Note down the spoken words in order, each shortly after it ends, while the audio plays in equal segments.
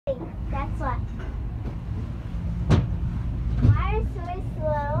That's why. Why is so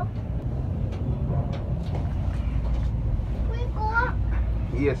slow? We go up.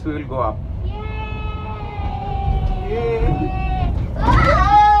 Yes, we will go up. Yay! Yay! Oh!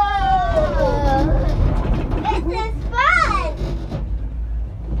 This is fun!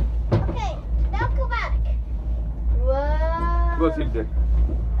 Okay, now go back. Whoa! Go sit there.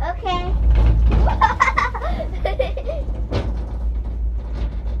 Okay.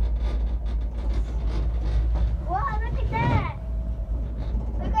 Wow, look at that!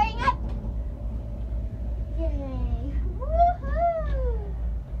 We're going up! Yay! Woohoo!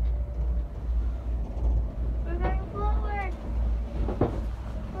 We're going forward!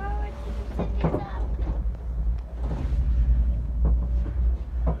 Forward to the tippy top.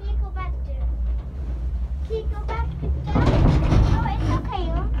 Can you go back there? Can you go back to that? Oh, it's okay.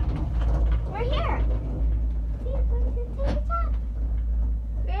 We're here. See, we're going to the tippy top.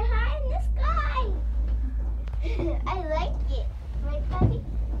 We're high in the sky. I like it. Right, buddy?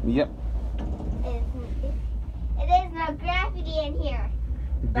 Yep. It is no gravity in here.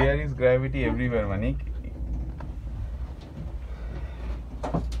 There is gravity everywhere, Manik.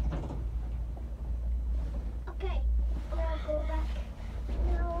 Okay. Now go back.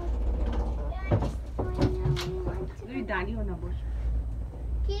 No. Just going now. We want to তুই দাঁড়িয়েও না বস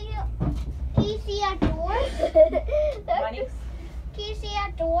Can you see our doors? Manik? Can you see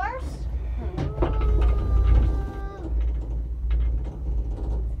our doors?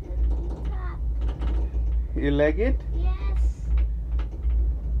 You like it? Yes.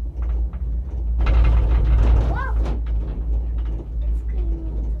 Whoa. It's good.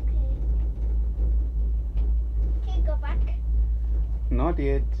 It's okay. Can you go back? Not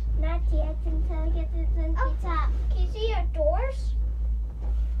yet. Not yet until I get to the tippy top. Can you see your doors?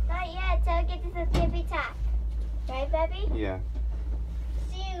 Not yet until I get to the tippy top. Right, baby? Yeah.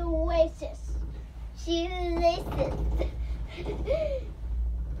 See you oasis. See you oasis.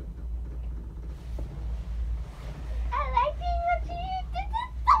 I like being with you. This is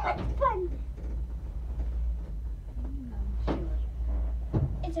so much fun.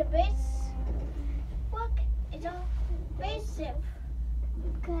 It's a base. Look, it's a spaceship.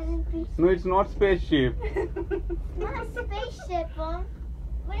 No, it's not spaceship. Not a spaceship, Mom.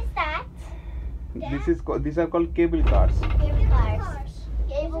 What is that? These are called cable cars. Cable cars.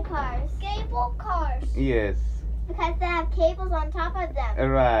 Cable cars. Cable cars. Yes. Because they have cables on top of them.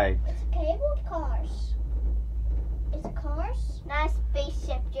 Right. It's cable cars. It's cars? Not a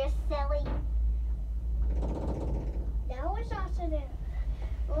spaceship. You're silly. Now we're also there.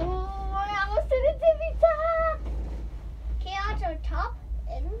 Oh, we're almost to the tippy top. Okay, on to the top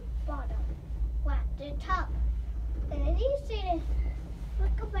and bottom. What? The top. And then you see this.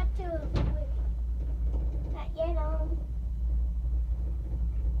 Let's go back to not yet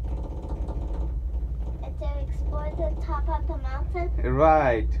and to explore the top of the mountain.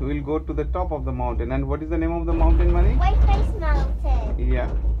 Right. We'll go to the top of the mountain. And what is the name of the mountain, Manik? Whiteface Mountain. Yeah.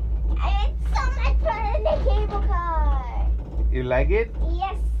 And it's so much fun in the cable car. You like it?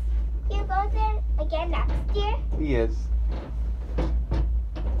 Yes. You go there again next year? Yes.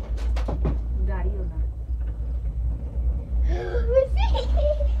 দাঁড়িয়েও না This is so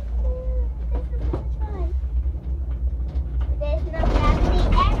much fun. There's no gravity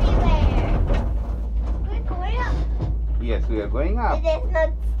everywhere. We're going up. Yes, we are going up. There's no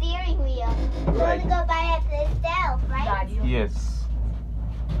steering wheel. We Right. only go by itself, right? দাঁড়িয়েও Yes.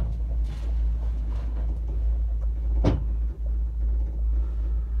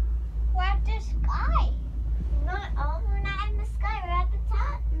 We're at the sky. We're not in the sky. We're at the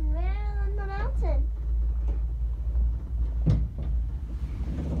top. We're on the mountain.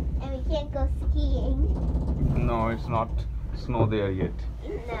 And we can't go skiing. No, it's not snow there yet.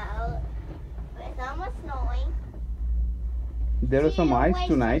 No. It's almost snowing. There was some ice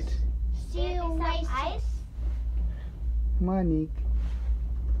tonight. See ice? Manik.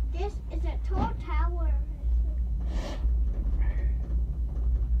 This is a tall tower.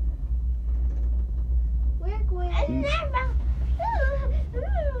 We're going. And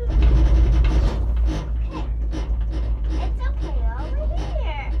it's okay over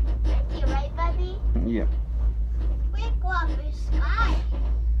here. Thank you, right, Bubby? Yeah. We're going to the sky.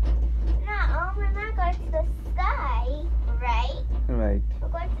 No, we're not going to the sky, right? Right.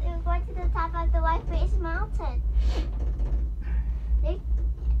 We're going to the top of the Whiteface Mountain.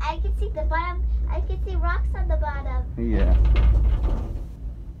 I can see the bottom. I can see rocks on the bottom. Yeah.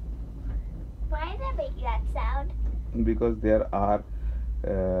 Why did I make that sound? Because there are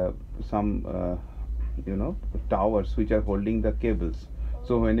some towers which are holding the cables.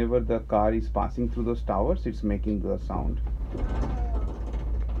 So whenever the car is passing through those towers, it's making the sound.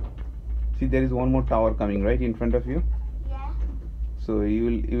 See, there is one more tower coming right in front of you. Yeah. So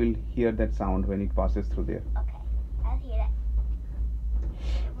you will hear that sound when it passes through there. Okay. I'll hear that.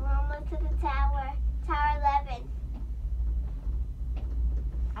 We're almost to the tower. Tower 11.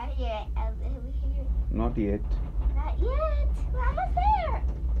 I hear it. I hear it. Not yet. Not yet. We're almost there.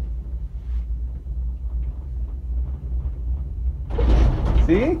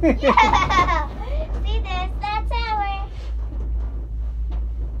 See? Yeah. See, there's that tower.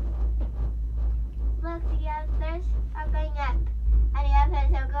 Look, the others are going up, and the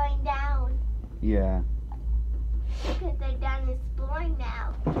others are going down. Yeah. Because they're done exploring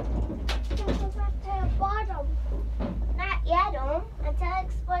now. Let's go back to the bottom. Not yet, until I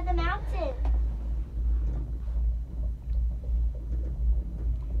explore the mountain.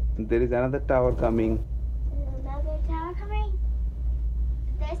 There is another tower coming. Another tower coming.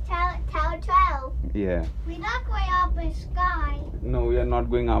 There's tower 12. Yeah. We're not going up in the sky. No, we are not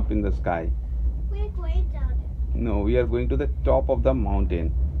going up in the sky. We're going down. No, we are going to the top of the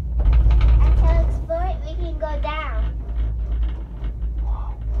mountain. Until explore it, we can go down.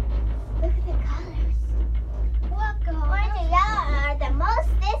 Look at the colors. Orange and yellow are the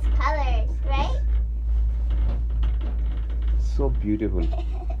mostest colors, right? So beautiful.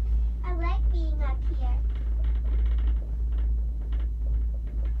 I like being up here.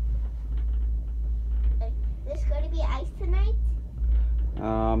 Is this going to be ice tonight?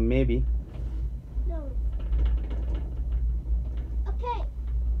 Maybe. No. Okay.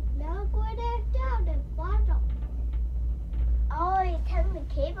 Now go down the bottom. Oh, you're telling the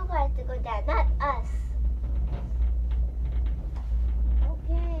cable cars to go down, not us.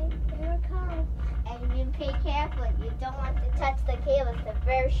 Okay, here it comes. And you be careful. You don't want to touch the cables. They're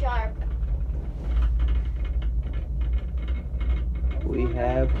very sharp. We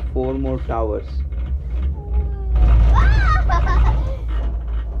have 4 more towers.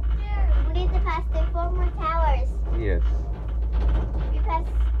 We need to pass the 4 more towers. Yes. We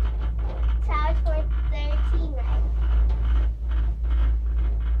passed towers for 13, right?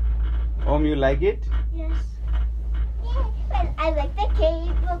 You like it? Yes. Yeah, but I like the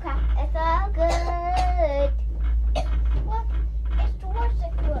cable car. It's all good. What? It's towards the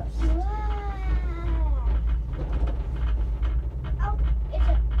coast. Wow. Oh, it's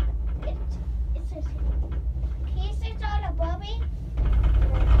a pieces on a bubby.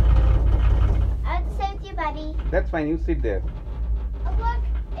 I'll save you, buddy. That's fine. You sit there. Oh, look.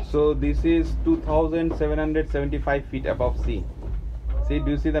 So this is 2,775 feet above sea. See,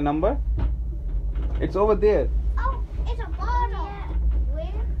 do you see the number? It's over there. Oh, it's a bottle.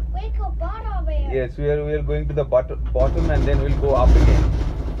 Yeah. Where go bottle there? Yes, we are going to the bottom and then we'll go up again.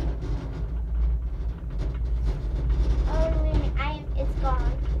 Oh, it's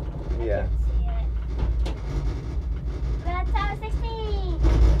gone. Yeah. I can't see it. That's tower 16.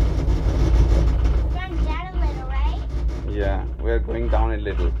 Run down a little, right? Yeah, we are going down a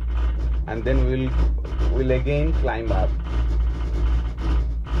little. And then we'll again climb up.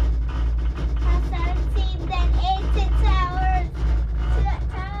 Tower 17, then 18 towers. 2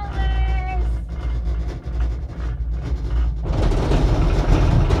 towers.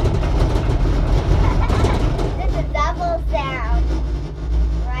 This is a double sound,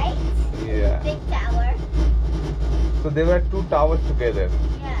 right? Yeah. Big tower. So there were 2 towers together.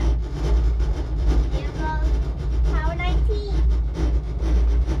 Yeah. Here goes tower 19.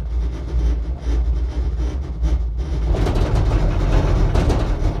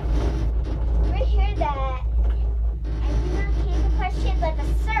 We hear that. And you know, cable car shaped like a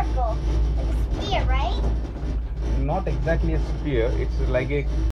circle, like a sphere, right? Not exactly a sphere, it's like a